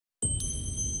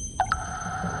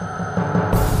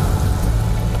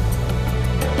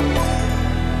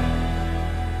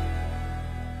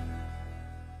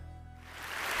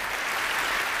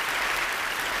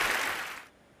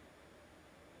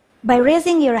By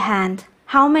raising your hand,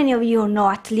 how many of you know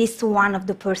at least one of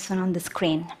the person on the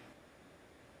screen?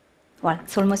 Well,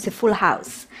 it's almost a full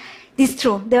house. This is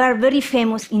true. They are very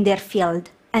famous in their field.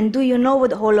 And do you know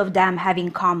what all of them have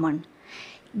in common?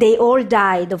 They all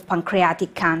died of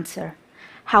pancreatic cancer.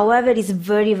 However, it's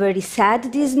very, very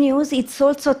sad, this news. It's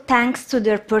also thanks to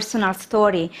their personal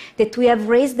story that we have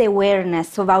raised the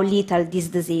awareness of how lethal this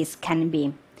disease can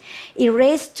be. It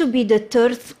raised to be the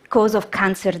third cause of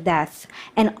cancer deaths,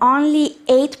 and only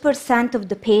 8% of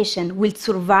the patients will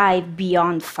survive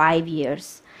beyond 5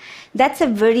 years. That's a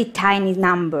very tiny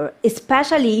number,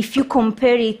 especially if you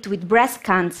compare it with breast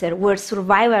cancer, where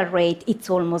survival rate is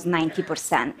almost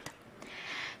 90%.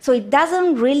 So it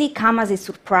doesn't really come as a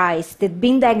surprise that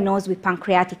being diagnosed with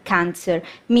pancreatic cancer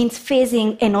means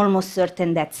facing an almost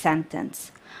certain death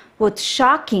sentence. What's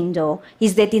shocking, though,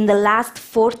 is that in the last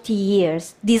 40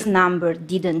 years, this number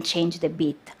didn't change a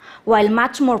bit, while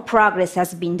much more progress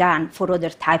has been done for other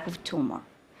types of tumor.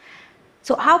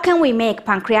 So how can we make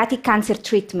pancreatic cancer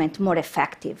treatment more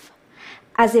effective?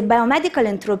 As a biomedical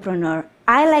entrepreneur,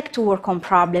 I like to work on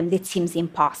problems that seem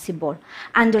impossible,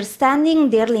 understanding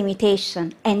their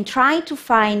limitation and trying to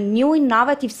find new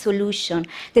innovative solutions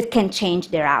that can change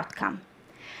their outcome.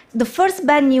 The first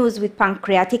bad news with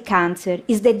pancreatic cancer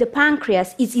is that the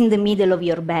pancreas is in the middle of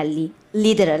your belly,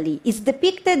 literally. It's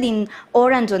depicted in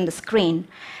orange on the screen,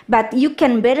 but you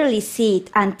can barely see it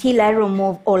until I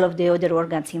remove all of the other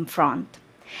organs in front.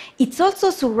 It's also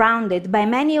surrounded by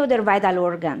many other vital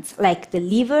organs, like the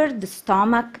liver, the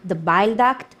stomach, the bile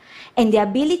duct, and the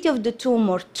ability of the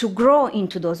tumor to grow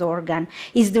into those organs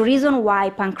is the reason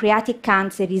why pancreatic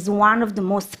cancer is one of the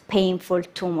most painful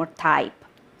tumor types.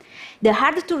 The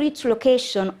hard-to-reach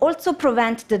location also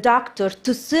prevents the doctor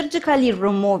to surgically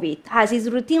remove it, as is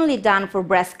routinely done for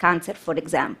breast cancer, for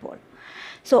example.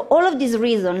 So all of these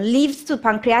reasons leaves to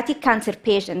pancreatic cancer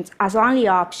patients as only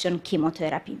option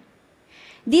chemotherapy.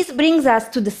 This brings us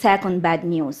to the second bad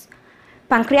news.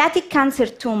 Pancreatic cancer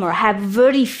tumors have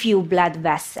very few blood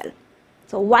vessels.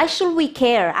 So why should we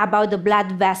care about the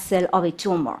blood vessel of a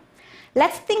tumor?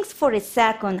 Let's think for a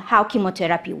second how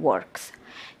chemotherapy works.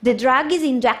 The drug is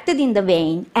injected in the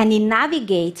vein, and it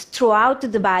navigates throughout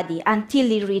the body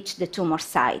until it reaches the tumor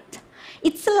site.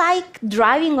 It's like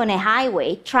driving on a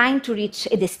highway trying to reach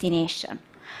a destination.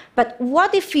 But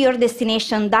what if your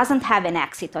destination doesn't have an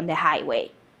exit on the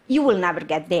highway? You will never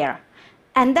get there.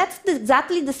 And that's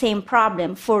exactly the same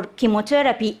problem for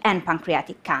chemotherapy and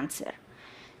pancreatic cancer.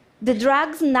 The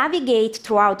drugs navigate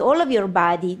throughout all of your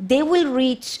body. They will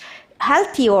reach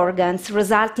healthy organs,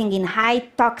 resulting in high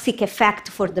toxic effect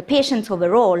for the patients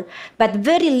overall, but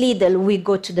very little will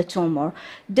go to the tumor.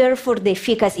 Therefore, the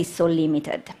efficacy is so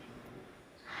limited.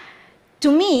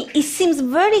 To me, it seems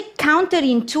very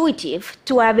counterintuitive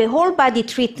to have a whole body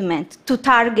treatment to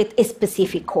target a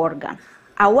specific organ.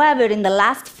 However, in the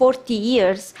last 40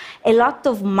 years, a lot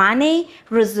of money,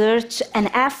 research, and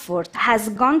effort has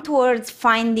gone towards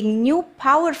finding new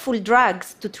powerful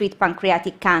drugs to treat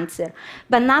pancreatic cancer,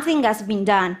 but nothing has been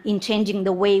done in changing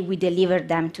the way we deliver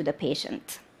them to the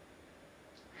patient.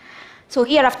 So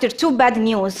here, after two bad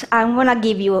news, I'm going to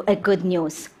give you a good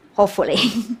news, hopefully.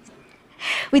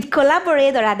 With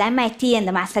collaborators at MIT and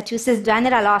the Massachusetts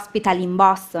General Hospital in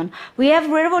Boston, we have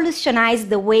revolutionized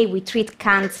the way we treat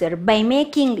cancer by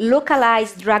making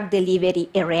localized drug delivery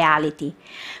a reality.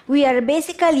 We are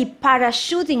basically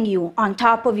parachuting you on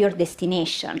top of your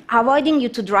destination, avoiding you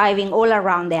to driving all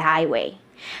around the highway.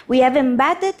 We have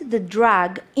embedded the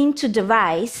drug into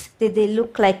devices that they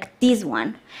look like this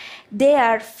one. They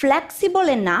are flexible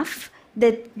enough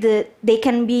that they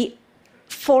can be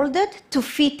folded to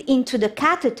fit into the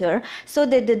catheter so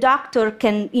that the doctor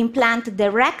can implant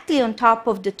directly on top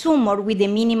of the tumor with a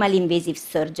minimal invasive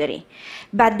surgery.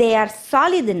 But they are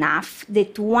solid enough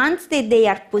that once they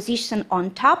are positioned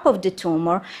on top of the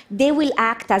tumor, they will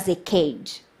act as a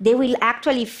cage. They will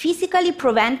actually physically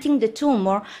preventing the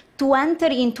tumor to enter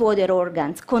into other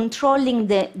organs, controlling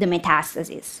the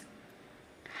metastasis.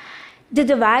 The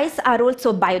devices are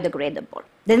also biodegradable.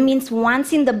 That means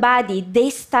once in the body,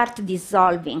 they start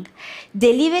dissolving,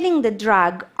 delivering the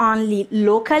drug only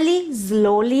locally,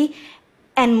 slowly,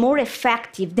 and more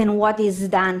effective than what is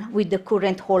done with the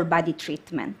current whole body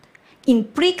treatment. In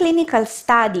preclinical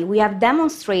study, we have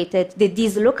demonstrated that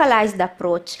this localized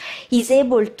approach is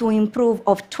able to improve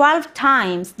of 12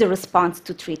 times the response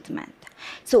to treatment.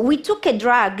 So we took a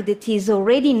drug that is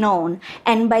already known,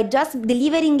 and by just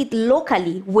delivering it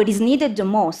locally where is needed the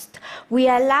most, we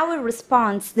allow a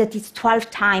response that is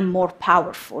 12 times more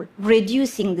powerful,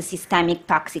 reducing the systemic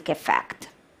toxic effect.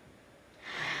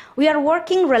 We are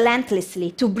working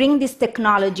relentlessly to bring this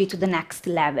technology to the next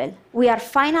level. We are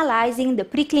finalizing the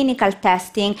preclinical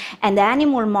testing and the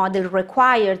animal model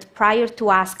required prior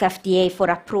to ask FDA for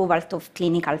approval of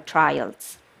clinical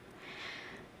trials.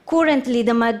 Currently,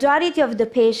 the majority of the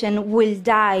patients will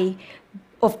die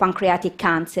of pancreatic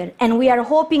cancer, and we are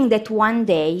hoping that one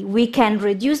day we can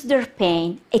reduce their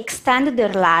pain, extend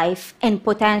their life, and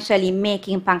potentially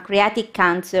making pancreatic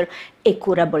cancer a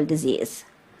curable disease.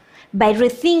 By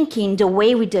rethinking the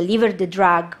way we deliver the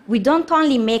drug, we don't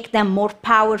only make them more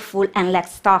powerful and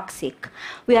less toxic,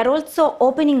 we are also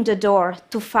opening the door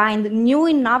to find new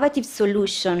innovative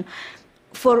solutions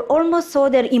for almost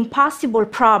other impossible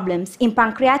problems in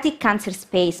pancreatic cancer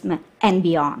space and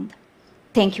beyond.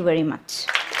 Thank you very much.